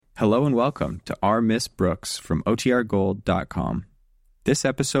Hello and welcome to Our Miss Brooks from OTRGold.com. This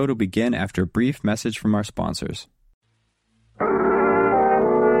episode will begin after a brief message from our sponsors. Well,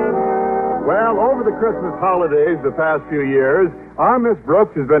 over the Christmas holidays the past few years, Our Miss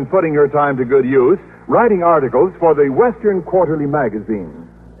Brooks has been putting her time to good use, writing articles for the Western Quarterly magazine.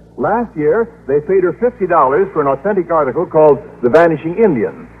 Last year, they paid her $50 for an authentic article called The Vanishing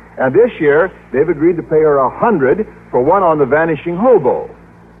Indian. And this year, they've agreed to pay her $100 for one on the Vanishing Hobo.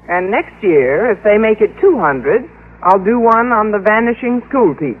 And next year, if they make it $200, I'll do one on the vanishing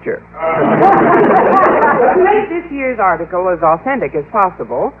school teacher. To make this year's article as authentic as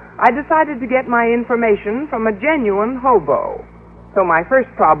possible, I decided to get my information from a genuine hobo. So my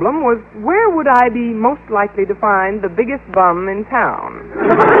first problem was, where would I be most likely to find the biggest bum in town?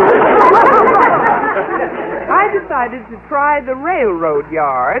 I decided to try the railroad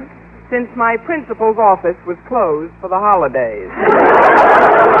yard, since my principal's office was closed for the holidays.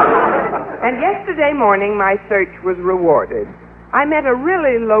 And yesterday morning, my search was rewarded. I met a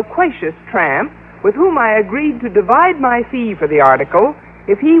really loquacious tramp with whom I agreed to divide my fee for the article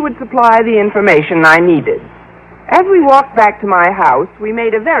if he would supply the information I needed. As we walked back to my house, we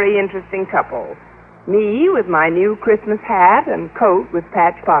made a very interesting couple. Me with my new Christmas hat and coat with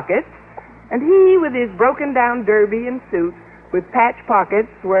patch pockets, and he with his broken-down derby and suit with patch pockets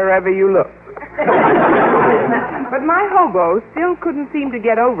wherever you look. But my hobo still couldn't seem to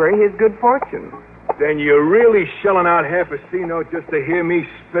get over his good fortune. Then you're really shelling out half a C-note just to hear me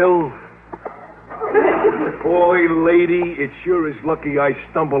spill? Boy, lady, it sure is lucky I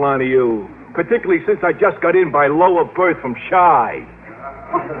stumbled onto you. Particularly since I just got in by lower berth from Chi.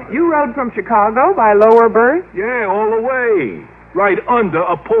 You rode from Chicago by lower berth? Yeah, all the way. Right under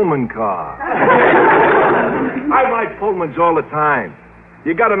a Pullman car. I ride Pullmans all the time.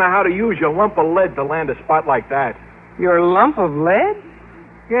 You gotta know how to use your lump of lead to land a spot like that. Your lump of lead?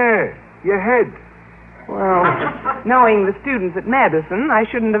 Yeah, your head. Well, knowing the students at Madison, I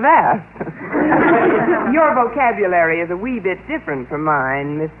shouldn't have asked. Your vocabulary is a wee bit different from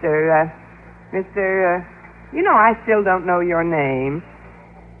mine, Mr. You know, I still don't know your name.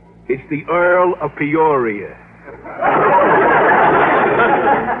 It's the Earl of Peoria.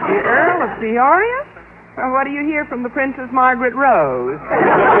 The Earl of Peoria? Well, what do you hear from the Princess Margaret Rose?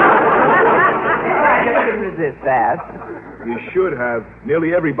 I just couldn't resist that. You should have.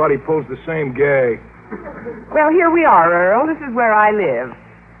 Nearly everybody pulls the same gag. Well, here we are, Earl. This is where I live.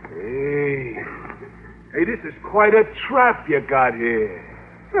 Hey, this is quite a trap you got here.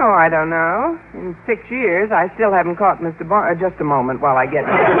 Oh, I don't know. In 6 years, I still haven't caught Mr. just a moment while I get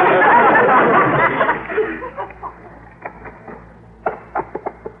there.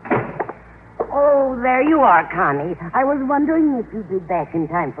 Oh, there you are, Connie. I was wondering if you'd be back in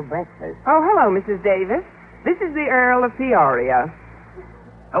time for breakfast. Oh, hello, Mrs. Davis. This is the Earl of Peoria.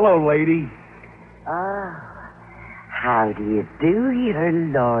 Hello, lady. Oh, how do you do, your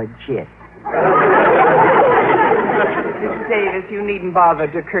lordship? Mrs. Davis, you needn't bother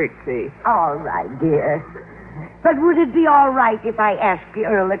to curtsy. All right, dear. But would it be all right if I asked the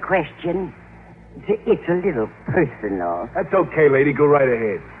Earl a question? It's a little personal. That's okay, lady. Go right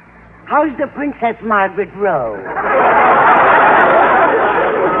ahead. How's the Princess Margaret Rose?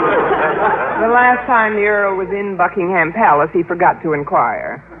 The last time the Earl was in Buckingham Palace, he forgot to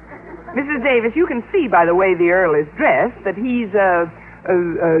inquire. Mrs. Davis, you can see by the way the Earl is dressed that he's a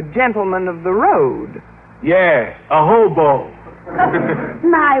gentleman of the road. Yeah, a hobo.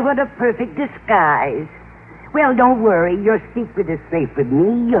 My, what a perfect disguise. Well, don't worry. Your secret is safe with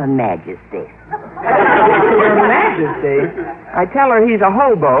me, Your Majesty. Your Majesty? I tell her he's a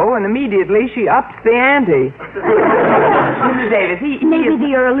hobo, and immediately she ups the ante. Mrs. Davis, Maybe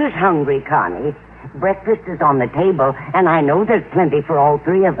the Earl is hungry, Connie. Breakfast is on the table, and I know there's plenty for all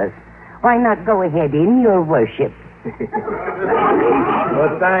three of us. Why not go ahead in, Your Worship?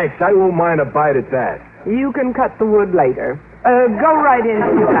 Well, thanks. I won't mind a bite at that. You can cut the wood later. Go right in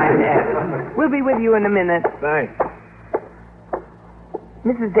sometime, Ed. We'll be with you in a minute. Thanks.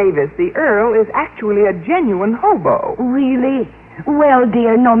 Mrs. Davis, the Earl is actually a genuine hobo. Really? Well,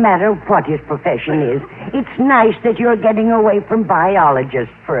 dear, no matter what his profession is, it's nice that you're getting away from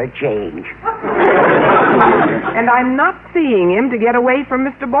biologists for a change. And I'm not seeing him to get away from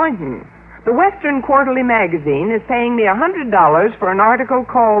Mr. Boynton. The Western Quarterly magazine is paying me $100 for an article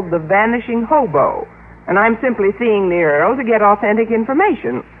called The Vanishing Hobo, and I'm simply seeing the Earl to get authentic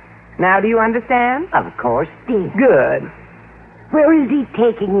information. Now, do you understand? Of course, dear. Good. Where is he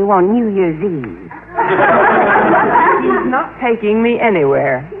taking you on New Year's Eve? He's not taking me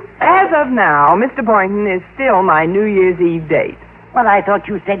anywhere. As of now, Mr. Boynton is still my New Year's Eve date. Well, I thought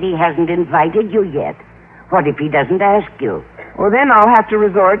you said he hasn't invited you yet. What if he doesn't ask you? Well, then I'll have to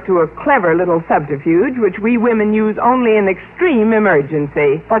resort to a clever little subterfuge which we women use only in extreme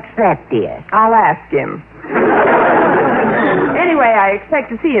emergency. What's that, dear? I'll ask him. Anyway, I expect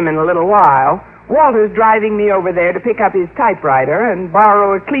to see him in a little while. Walter's driving me over there to pick up his typewriter and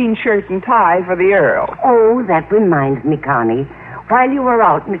borrow a clean shirt and tie for the Earl. Oh, that reminds me, Connie. While you were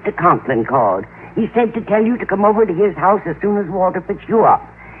out, Mr. Conklin called. He said to tell you to come over to his house as soon as Walter picks you up.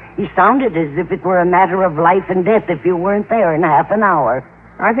 He sounded as if it were a matter of life and death if you weren't there in half an hour.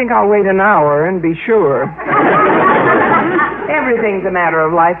 I think I'll wait an hour and be sure. Everything's a matter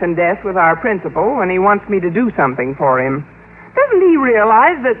of life and death with our principal when he wants me to do something for him. Doesn't he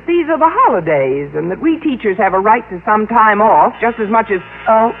realize that these are the holidays and that we teachers have a right to some time off just as much as...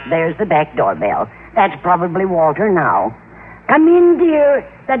 Oh, there's the back doorbell. That's probably Walter now. Come in, dear.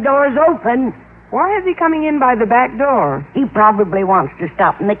 The door's open. Why is he coming in by the back door? He probably wants to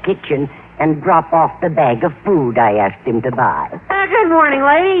stop in the kitchen and drop off the bag of food I asked him to buy. Good morning,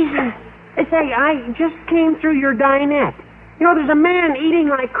 ladies. Say, I just came through your dinette. You know, there's a man eating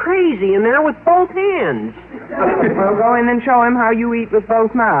like crazy in there with both hands. Well, go in and show him how you eat with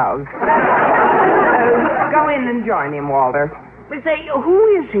both mouths. Go in and join him, Walter. Say,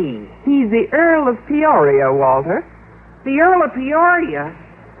 who is he? He's the Earl of Peoria, Walter. The Earl of Peoria?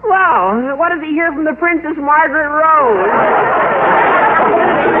 Well, what does he hear from the Princess Margaret Rose?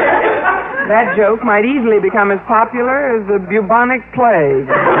 That joke might easily become as popular as the bubonic plague.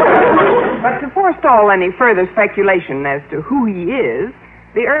 But to forestall any further speculation as to who he is,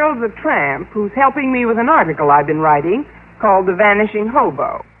 the Earl's a tramp who's helping me with an article I've been writing called The Vanishing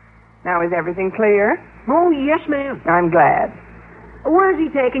Hobo. Now, is everything clear? Oh, yes, ma'am. I'm glad. Where's he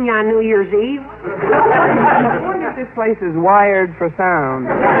taking you on New Year's Eve? I wonder if this place is wired for sound.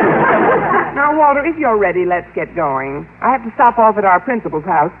 Now, Walter, if you're ready, let's get going. I have to stop off at our principal's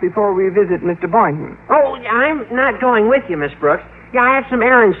house before we visit Mr. Boynton. Oh, I'm not going with you, Miss Brooks. Yeah, I have some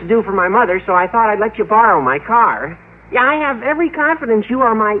errands to do for my mother, so I thought I'd let you borrow my car. Yeah, I have every confidence you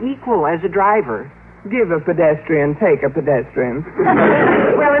are my equal as a driver. Give a pedestrian, take a pedestrian.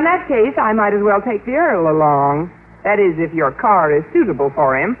 Well, in that case, I might as well take the Earl along. That is, if your car is suitable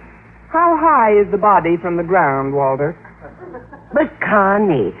for him. How high is the body from the ground, Walter? But,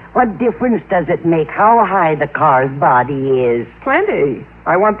 Connie, what difference does it make how high the car's body is? Plenty.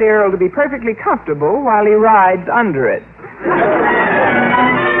 I want the Earl to be perfectly comfortable while he rides under it.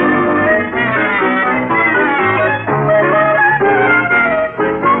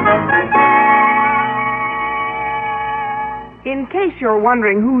 In case you're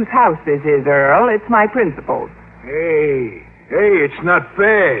wondering whose house this is, Earl, it's my principal's. Hey, it's not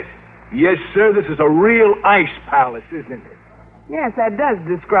bad. Yes, sir, this is a real ice palace, isn't it? Yes, that does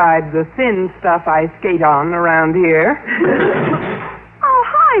describe the thin stuff I skate on around here. Oh,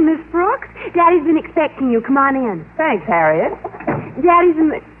 hi, Miss Brooks. Daddy's been expecting you. Come on in. Thanks, Harriet. Daddy's in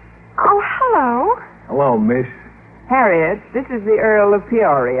the... Oh, hello. Hello, miss. Harriet, this is the Earl of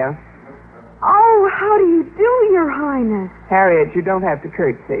Peoria. Oh, how do you do, Your Highness? Harriet, you don't have to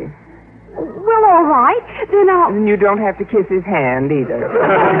curtsy. Well, all right. Then I'll... And you don't have to kiss his hand, either.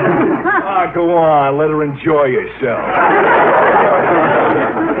 Go on, let her enjoy herself.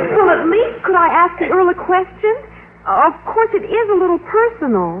 Well, at least could I ask the Earl a question? Of course, it is a little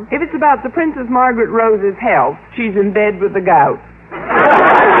personal. If it's about the Princess Margaret Rose's health, she's in bed with the gout. Oh,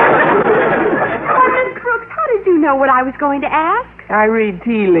 Miss Brooks, how did you know what I was going to ask? I read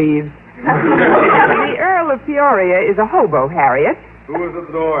tea leaves. The Earl of Peoria is a hobo, Harriet. Who is at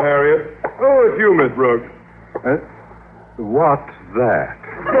the door, Harriet? Oh, it's you, Miss Brooks. What's that?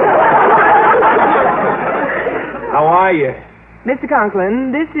 How are you? Mr.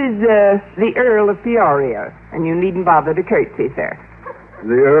 Conklin, this is the Earl of Peoria, and you needn't bother to curtsy, sir.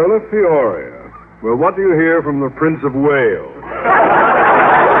 The Earl of Peoria. Well, what do you hear from the Prince of Wales?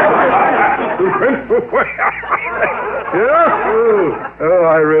 The Prince of Wales? Yeah? Oh,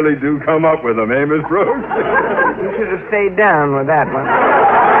 I really do come up with them, eh, Miss Brooks? You should have stayed down with that one.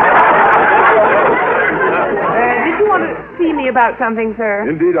 Did you want to see me about something, sir?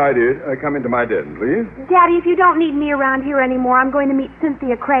 Indeed I did. Come into my den, please. Daddy, if you don't need me around here anymore, I'm going to meet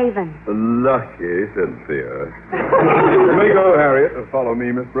Cynthia Craven. Lucky Cynthia. You may go, Harriet. Follow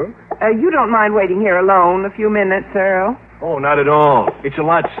me, Miss Brooks. You don't mind waiting here alone a few minutes, Earl? Oh, not at all. It's a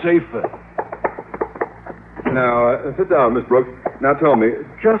lot safer. Now, sit down, Miss Brooks. Now, tell me,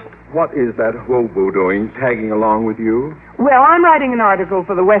 just what is that hobo doing tagging along with you? Well, I'm writing an article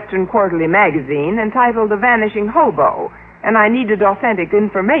for the Western Quarterly magazine entitled The Vanishing Hobo, and I needed authentic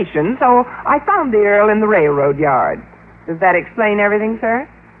information, so I found the Earl in the railroad yard. Does that explain everything, sir?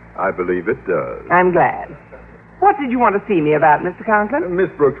 I believe it does. I'm glad. What did you want to see me about, Mr. Conklin? Miss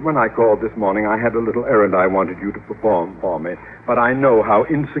Brooks, when I called this morning, I had a little errand I wanted you to perform for me. But I know how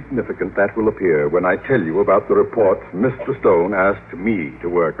insignificant that will appear when I tell you about the reports Mr. Stone asked me to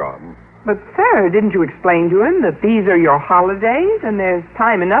work on. But, sir, didn't you explain to him that these are your holidays and there's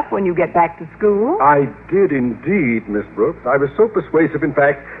time enough when you get back to school? I did indeed, Miss Brooks. I was so persuasive, in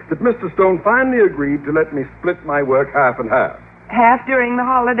fact, that Mr. Stone finally agreed to let me split my work half and half. Half during the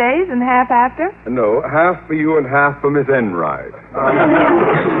holidays and half after? No, half for you and half for Miss Enright.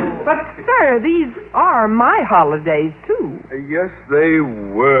 But, sir, these are my holidays, too. Yes, they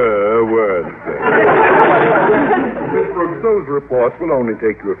weren't they? Miss Brooks, those reports will only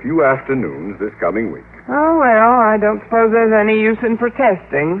take you a few afternoons this coming week. Oh, well, I don't suppose there's any use in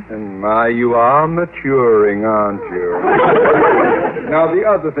protesting. And my, you are maturing, aren't you? Now, the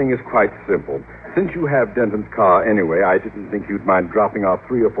other thing is quite simple. Since you have Denton's car anyway, I didn't think you'd mind dropping off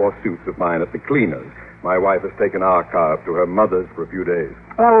 3 or 4 suits of mine at the cleaners. My wife has taken our car up to her mother's for a few days.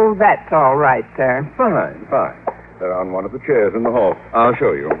 Oh, that's all right, sir. Fine. They're on one of the chairs in the hall. I'll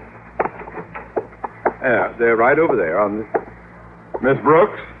show you. Yeah, they're right over there on the... Miss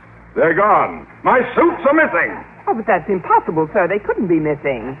Brooks, they're gone. My suits are missing. Oh, but that's impossible, sir. They couldn't be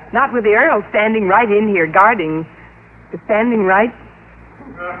missing. Not with the Earl standing right in here guarding... Standing right...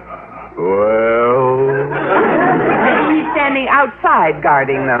 Well... Maybe he's standing outside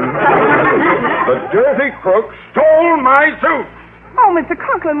guarding them. The dirty crook stole my suit. Oh, Mr.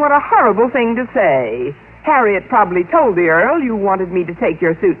 Conklin, what a horrible thing to say. Harriet probably told the Earl you wanted me to take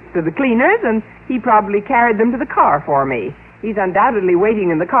your suits to the cleaners, and he probably carried them to the car for me. He's undoubtedly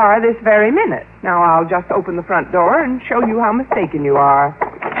waiting in the car this very minute. Now, I'll just open the front door and show you how mistaken you are.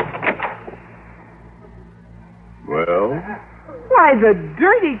 Well? Why, the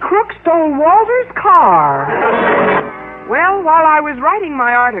dirty crook stole Walter's car. Well, while I was writing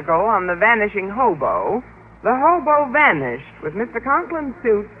my article on the vanishing hobo, the hobo vanished with Mr. Conklin's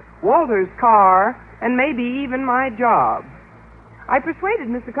suit, Walter's car, and maybe even my job. I persuaded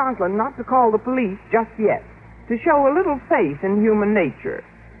Mr. Conklin not to call the police just yet, to show a little faith in human nature.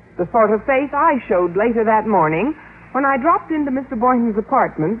 The sort of faith I showed later that morning when I dropped into Mr. Boynton's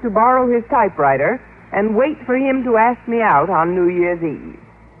apartment to borrow his typewriter and wait for him to ask me out on New Year's Eve.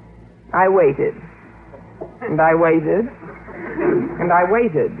 I waited. And I waited. And I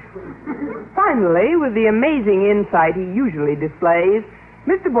waited. Finally, with the amazing insight he usually displays,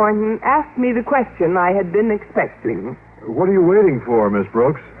 Mr. Boynton asked me the question I had been expecting. What are you waiting for, Miss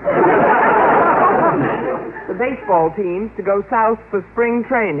Brooks? The baseball teams to go south for spring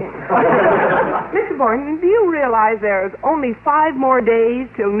training. Mr. Boynton, do you realize there's only 5 more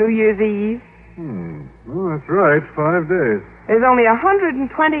days till New Year's Eve? Well, that's right, 5 days. There's only 120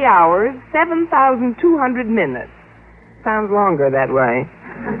 hours, 7,200 minutes. Sounds longer that way.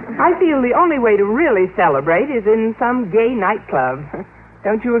 I feel the only way to really celebrate is in some gay nightclub.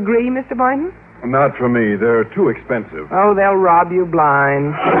 Don't you agree, Mr. Boynton? Not for me. They're too expensive. Oh, they'll rob you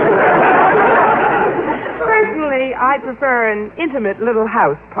blind. Personally, I prefer an intimate little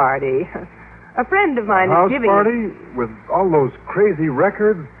house party. A friend of mine is giving... House party? With all those crazy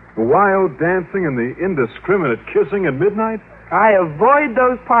records? The wild dancing and the indiscriminate kissing at midnight? I avoid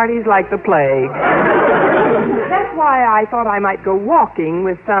those parties like the plague. That's why I thought I might go walking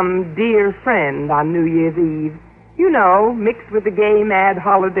with some dear friend on New Year's Eve. You know, mixed with the gay, mad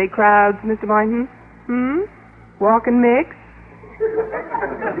holiday crowds, Mr. Boynton. Walk and mix?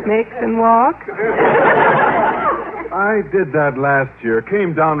 Mix and walk? I did that last year.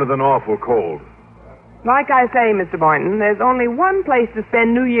 Came down with an awful cold. Like I say, Mr. Boynton, there's only one place to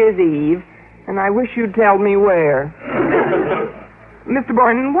spend New Year's Eve, and I wish you'd tell me where. Mr.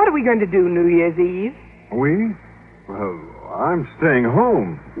 Boynton, what are we going to do New Year's Eve? We? Well, I'm staying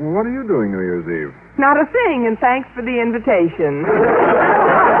home. What are you doing New Year's Eve? Not a thing, and thanks for the invitation.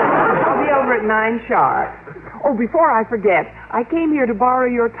 I'll be over at 9 sharp. Oh, before I forget, I came here to borrow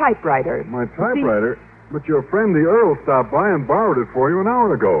your typewriter. My typewriter? But your friend the Earl stopped by and borrowed it for you an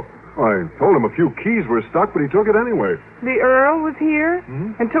hour ago. I told him a few keys were stuck, but he took it anyway. The Earl was here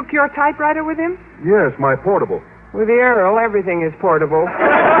and took your typewriter with him? Yes, my portable. With the Earl, everything is portable.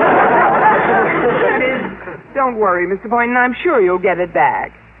 Don't worry, Mr. Boynton. I'm sure you'll get it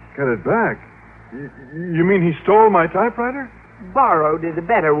back. Get it back? You mean he stole my typewriter? Borrowed is a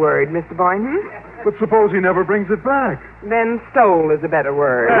better word, Mr. Boynton. But suppose he never brings it back. Then stole is a better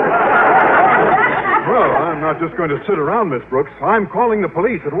word. Well, I'm not just going to sit around, Miss Brooks. I'm calling the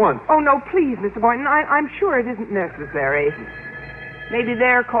police at once. Oh, no, please, Mr. Boynton. I'm sure it isn't necessary. Maybe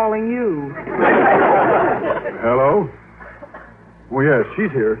they're calling you. Hello? Oh, yes,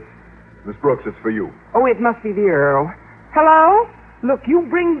 she's here. Miss Brooks, it's for you. Oh, it must be the Earl. Hello? Look, you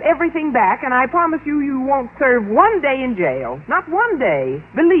bring everything back, and I promise you won't serve 1 day in jail. Not 1 day.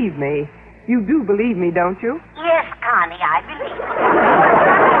 Believe me. You do believe me, don't you? Yes, Connie, I believe it.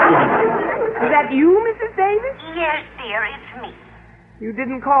 Is that you, Mrs. Davis? Yes, dear, it's me. You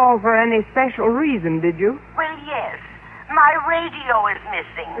didn't call for any special reason, did you? Well, yes. My radio is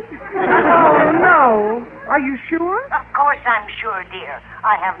missing. Oh, no. Are you sure? Of course I'm sure, dear.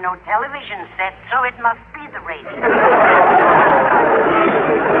 I have no television set, so it must be the radio.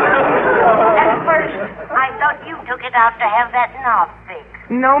 At first, I thought you took it out to have that knob fixed.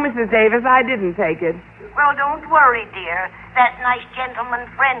 No, Mrs. Davis, I didn't take it. Well, don't worry, dear. That nice gentleman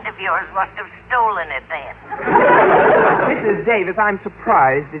friend of yours must have stolen it then. Mrs. Davis, I'm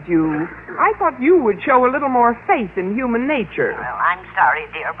surprised at you. I thought you would show a little more faith in human nature. Well, I'm sorry,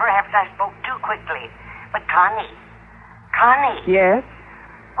 dear. Perhaps I spoke too quickly. But, Connie. Yes?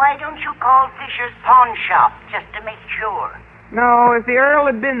 Why don't you call Fisher's pawn shop just to make sure? No, if the Earl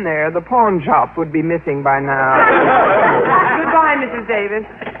had been there, the pawn shop would be missing by now. Goodbye, Mrs. Davis.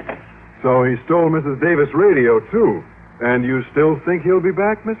 So he stole Mrs. Davis' radio, too. And you still think he'll be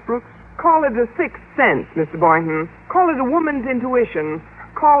back, Miss Brooks? Call it a sixth sense, Mr. Boynton. Call it a woman's intuition.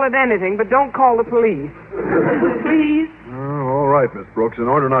 Call it anything, but don't call the police. Please? All right, Miss Brooks. In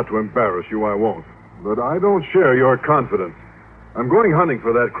order not to embarrass you, I won't. But I don't share your confidence. I'm going hunting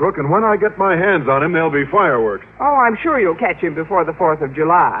for that crook, and when I get my hands on him, there'll be fireworks. Oh, I'm sure you'll catch him before the 4th of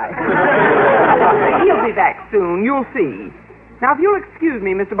July. He'll be back soon. You'll see. Now, if you'll excuse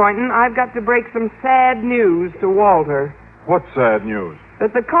me, Mr. Boynton, I've got to break some sad news to Walter. What sad news?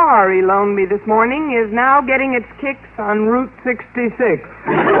 That the car he loaned me this morning is now getting its kicks on Route 66.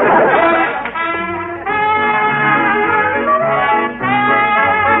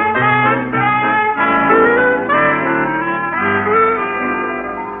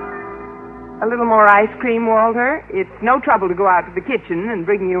 A little more ice cream, Walter? It's no trouble to go out to the kitchen and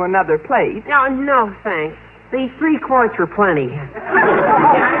bring you another plate. No, thanks. The 3 quarts are plenty.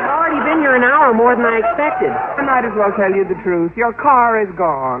 I've already been here an hour more than I expected. I might as well tell you the truth. Your car is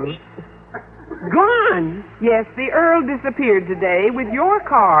gone. Gone? Yes, the Earl disappeared today with your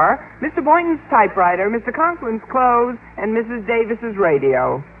car, Mr. Boynton's typewriter, Mr. Conklin's clothes, and Mrs. Davis's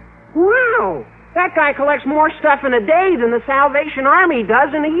radio. Wow! That guy collects more stuff in a day than the Salvation Army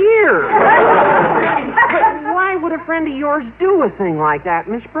does in a year. But why would a friend of yours do a thing like that,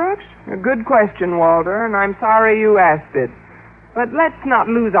 Miss Brooks? A good question, Walter, and I'm sorry you asked it. But let's not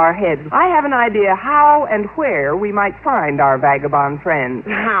lose our heads. I have an idea how and where we might find our vagabond friend.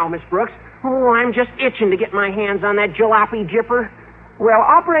 How, Miss Brooks? Oh, I'm just itching to get my hands on that jalopy jipper. Well,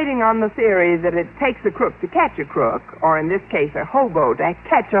 operating on the theory that it takes a crook to catch a crook, or in this case a hobo to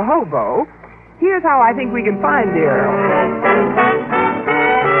catch a hobo, here's how I think we can find the Earl.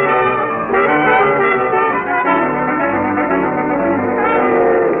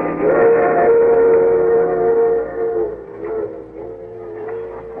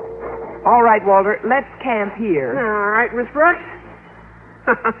 All right, Walter, let's camp here. All right, Miss Brooks.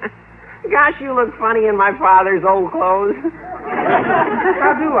 Gosh, you look funny in my father's old clothes.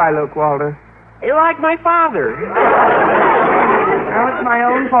 How do I look, Walter? You like my father. Well, it's my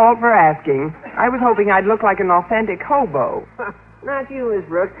own fault for asking. I was hoping I'd look like an authentic hobo. Not you, Miss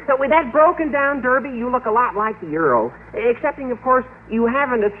Brooks. But with that broken-down derby, you look a lot like the Earl. Excepting, of course, you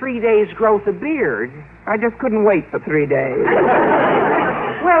haven't a 3 days' growth of beard. I just couldn't wait for 3 days.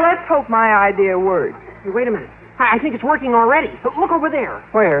 Well, let's hope my idea works. Hey, wait a minute. I think it's working already. Look over there.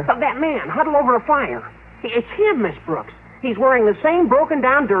 Where? That man, huddled over a fire. It's him, Miss Brooks. He's wearing the same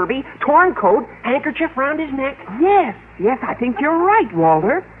broken-down derby, torn coat, handkerchief round his neck. Yes, I think you're right,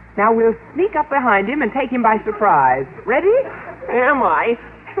 Walter. Now we'll sneak up behind him and take him by surprise. Ready? Am I?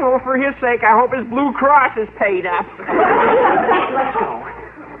 Oh, for his sake, I hope his Blue Cross is paid up. Let's go.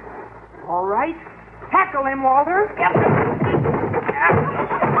 All right. Tackle him, Walter. Yep.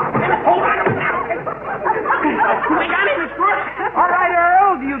 Hold on. We got him, Miss Brooks. All right,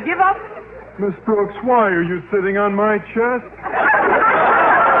 Earl, do you give up? Miss Brooks, why are you sitting on my chest?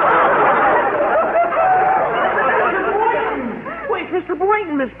 Wait, Mr.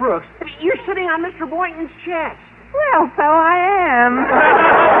 Boynton, Miss Brooks. You're sitting on Mr. Boynton's chest. Well, so I am.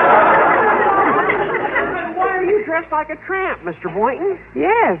 Why are you dressed like a tramp, Mr. Boynton?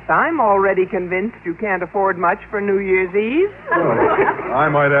 Yes, I'm already convinced you can't afford much for New Year's Eve. Well, I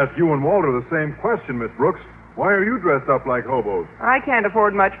might ask you and Walter the same question, Miss Brooks. Why are you dressed up like hobos? I can't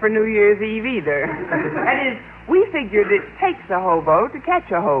afford much for New Year's Eve either. That is, we figured it takes a hobo to catch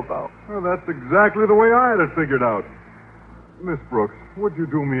a hobo. Well, that's exactly the way I had it figured out. Miss Brooks, would you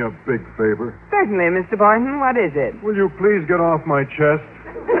do me a big favor? Certainly, Mr. Boynton. What is it? Will you please get off my chest?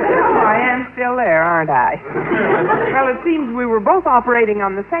 I am still there, aren't I? Well, it seems we were both operating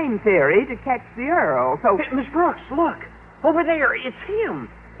on the same theory to catch the Earl, so... Hey, Miss Brooks, look. Over there, it's him.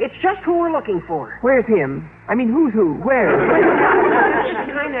 It's just who we're looking for. Where's him? I mean, who's who? Where? Just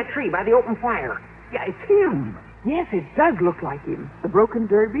behind that tree by the open fire. Yeah, it's him. Yes, it does look like him. The broken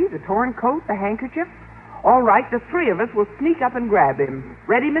derby, the torn coat, the handkerchief. All right, the three of us will sneak up and grab him.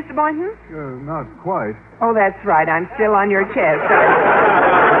 Ready, Mr. Boynton? Not quite. Oh, that's right. I'm still on your chest.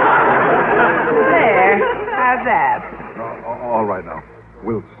 There. How's that? All right now.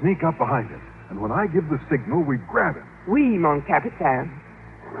 We'll sneak up behind him. And when I give the signal, we grab him. Oui, mon capitaine.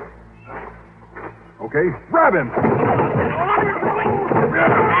 Okay, grab him.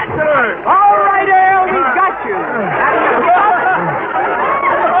 All right, Earl, we've got you. Now you give up.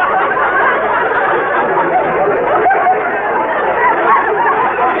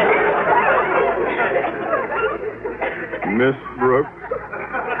 Miss Brooks,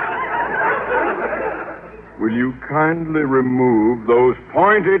 will you kindly remove those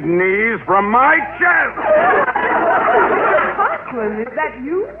pointed knees from my chest? Conklin, is that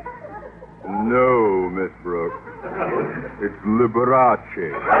you? No, Miss Brooks. It's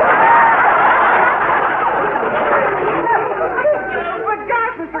Liberace. But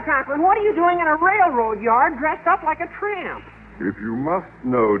gosh, Mr. Conklin, what are you doing in a railroad yard dressed up like a tramp? If you must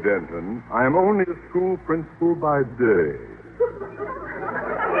know, Denton, I am only a school principal by day.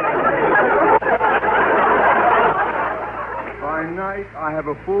 By night, I have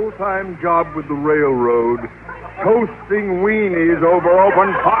a full-time job with the railroad, toasting weenies over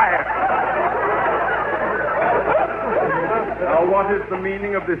open fire. Now, what is the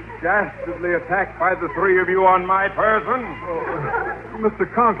meaning of this dastardly attack by the three of you on my person? Mr.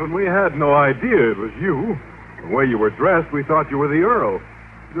 Conklin, we had no idea it was you. The way you were dressed, we thought you were the Earl.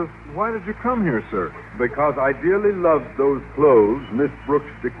 Just why did you come here, sir? Because I dearly loved those clothes Miss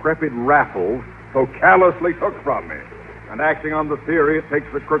Brooks' decrepit Raffles so callously took from me. And acting on the theory it takes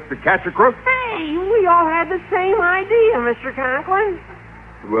a crook to catch a crook? Hey, we all had the same idea, Mr. Conklin.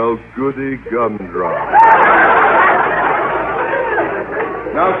 Well, goody gumdrop.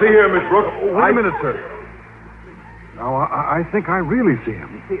 Now, see here, Miss Brooks. Wait a minute, sir. Now, I think I really see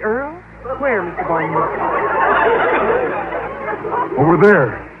him. The Earl? Where, Mr. Boynton? Over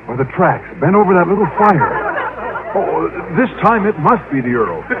there, by the tracks. Bent over that little fire. Oh, this time it must be the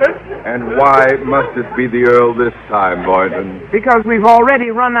Earl. And why must it be the Earl this time, Boynton? Because we've already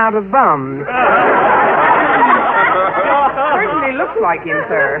run out of bums. Certainly looks like him,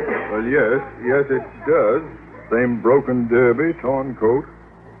 sir. Well, yes, it does. Same broken derby, torn coat.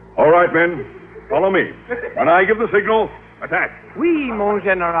 All right, men, follow me. When I give the signal, attack. Oui, mon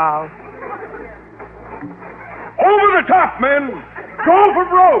général. Over the top, men! Go for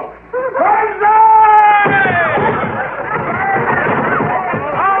broke! Banzai!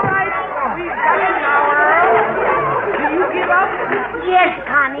 All right, we've got it now, Earl. Do you give up? Yes,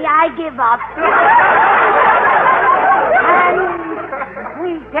 Connie, I give up.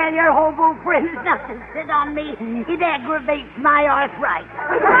 Please tell your hobo friends not to sit on me. It aggravates my arthritis.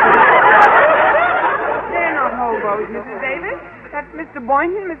 They're not hobos, Mrs. Davis. That's Mr.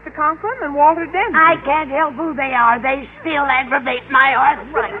 Boynton, Mr. Conklin, and Walter Denton. I can't help who they are. They still aggravate my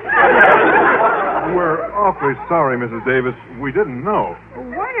arthritis. We're awfully sorry, Mrs. Davis. We didn't know.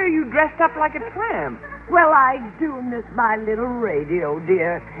 Why are you dressed up like a tramp? Well, I do miss my little radio,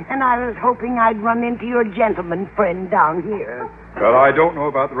 dear. And I was hoping I'd run into your gentleman friend down here. Well, I don't know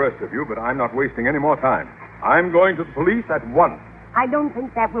about the rest of you, but I'm not wasting any more time. I'm going to the police at once. I don't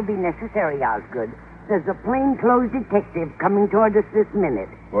think that will be necessary, Osgood. There's a plainclothes detective coming toward us this minute.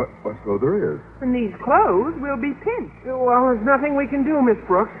 What so there is? In these clothes, we'll be pinched. Well, there's nothing we can do, Miss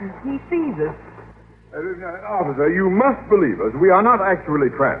Brooks. He sees us. Officer, you must believe us. We are not actually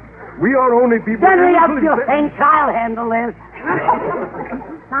tramps. We are only people... Hurry up, you thinks I'll handle this.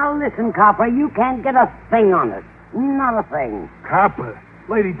 Now listen, Copper, you can't get a thing on us. Not a thing. Copper,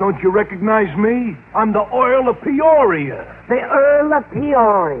 lady, don't you recognize me? I'm the Earl of Peoria. The Earl of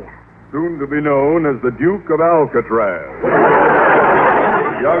Peoria. Soon to be known as the Duke of Alcatraz.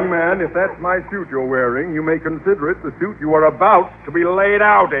 Young man, if that's my suit you're wearing, you may consider it the suit you are about to be laid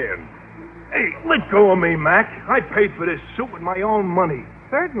out in. Hey, let go of me, Mac. I paid for this suit with my own money.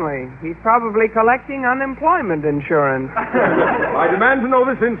 Certainly. He's probably collecting unemployment insurance. I demand to know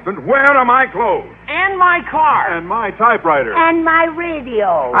this instant, where are my clothes? And my car. And my typewriter. And my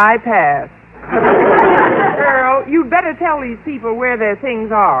radio. I pass. Earl, you'd better tell these people where their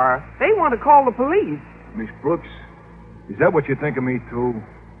things are. They want to call the police. Miss Brooks, is that what you think of me, too?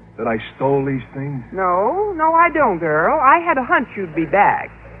 That I stole these things? No, I don't, Earl. I had a hunch you'd be back.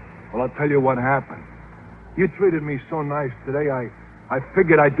 Well, I'll tell you what happened. You treated me so nice today, I I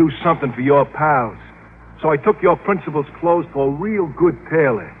figured I'd do something for your pals. So I took your principal's clothes to a real good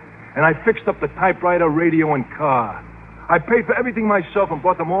tailor. And I fixed up the typewriter, radio, and car. I paid for everything myself and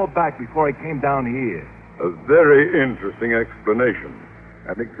brought them all back before I came down here. A very interesting explanation.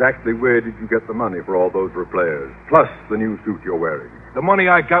 And exactly where did you get the money for all those repairs? Plus the new suit you're wearing. The money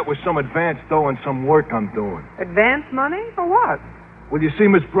I got was some advance dough and some work I'm doing. Advance money? For what? Well, you see,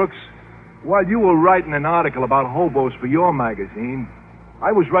 Miss Brooks, while you were writing an article about hobos for your magazine,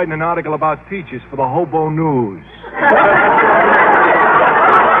 I was writing an article about teachers for the Hobo News.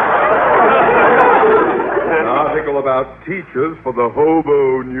 An article about teachers for the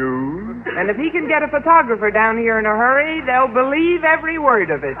Hobo News. And if he can get a photographer down here in a hurry, they'll believe every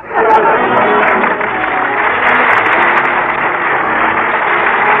word of it.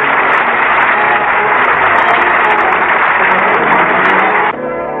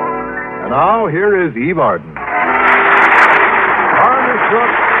 And now, here is Eve Arden. Miss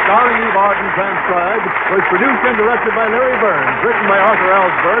Brooks, starring Eve Arden, transcribed, was produced and directed by Larry Burns, written by Arthur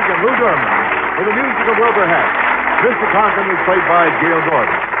Ellsberg and Lou Dorman, with the music of Wilbur Hatch. Mr. Conklin was played by Gail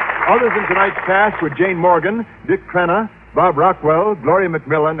Gordon. Others in tonight's cast were Jane Morgan, Dick Crenna, Bob Rockwell, Gloria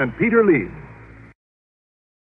McMillan, and Peter Leeds.